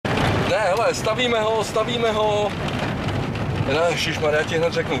Ne, hele, stavíme ho. Ježišmarja, já ti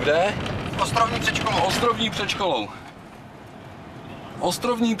hned řeknu, kde? Ostrovní před školou. Ostrovní před školou.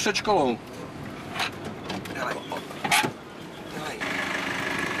 Ostrovní před školou. Dělej.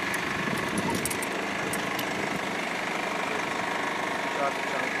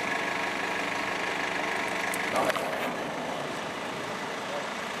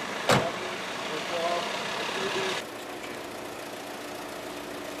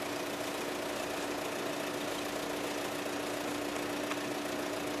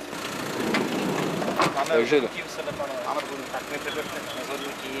 Takže máme tak mi předvedte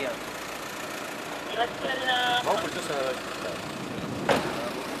rozhodnutí. No, proč se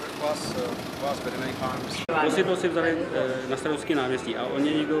vás vedený pán. Vozidlo si vzali na Staroustském náměstí a on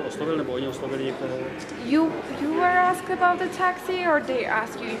je někdo oslovil, nebo oni oslovili někoho? You were asked about the taxi, or they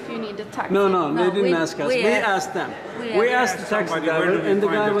asked you if you need a taxi? No, they didn't ask us. We asked them. We asked the taxi driver, and the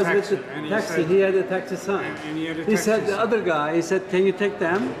guy was with the taxi. He had a taxi sign. He said, the other guy, he said, can you take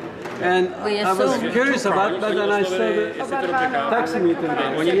them? And I was curious about, but then I saw the taxi meter.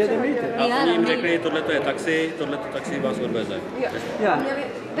 Oni jim řekli, tohle je taxi, tohleto taxi vás odveze. Yeah.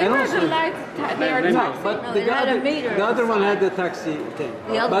 They were the light. They are No, taxi. but the other one had the taxi thing.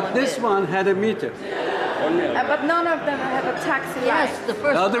 But this one had a meter. But none of them have a taxi light. Yes, the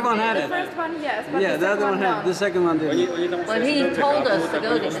first The other one had The it. first one, yes, but Yeah, the the other second one had. no. The second one didn't. But he told us to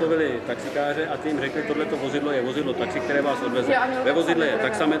go to oslovili taxikáře a ty jim řekli, tohleto vozidlo je vozidlo taxi, které vás odveze. Ve vozidle je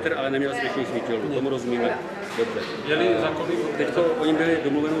taxametr, ale neměl světší svítilnu. Tomu rozumíme dobře. Teďko oni byli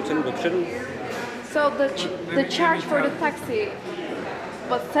domluvenou cenu dopředu? So the charge for the taxi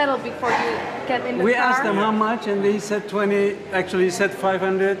was settled before you get in the We car? asked them how much, and they said 20. Actually, he said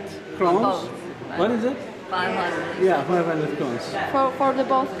 500 crowns. Both. What is it? 500. Yeah, 500 crowns. For the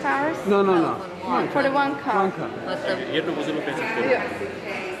both cars? No. For the one car? One car. But the Jedno vozidlo 500 korun. Yeah.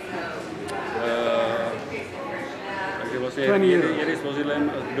 Takže vlastně 20 jeli s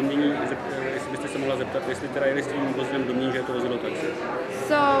vozidlem domění, jestli byste se mohla zeptat, jestli teda jeli s tím vozidlem domění, že je to vozidlo taxi.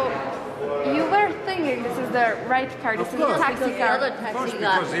 So you were thinking this is the right car, this is the taxi the car. other taxi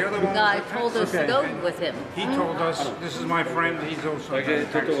because the other one guy was a told us to go with him. He told us, this is my friend, he's also Takže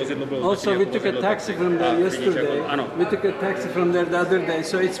toto vozidlo bylo Also, we took a taxi from there yesterday. Ano. We took a taxi from there the other day,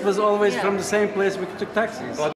 so it was always from the same place we took taxis.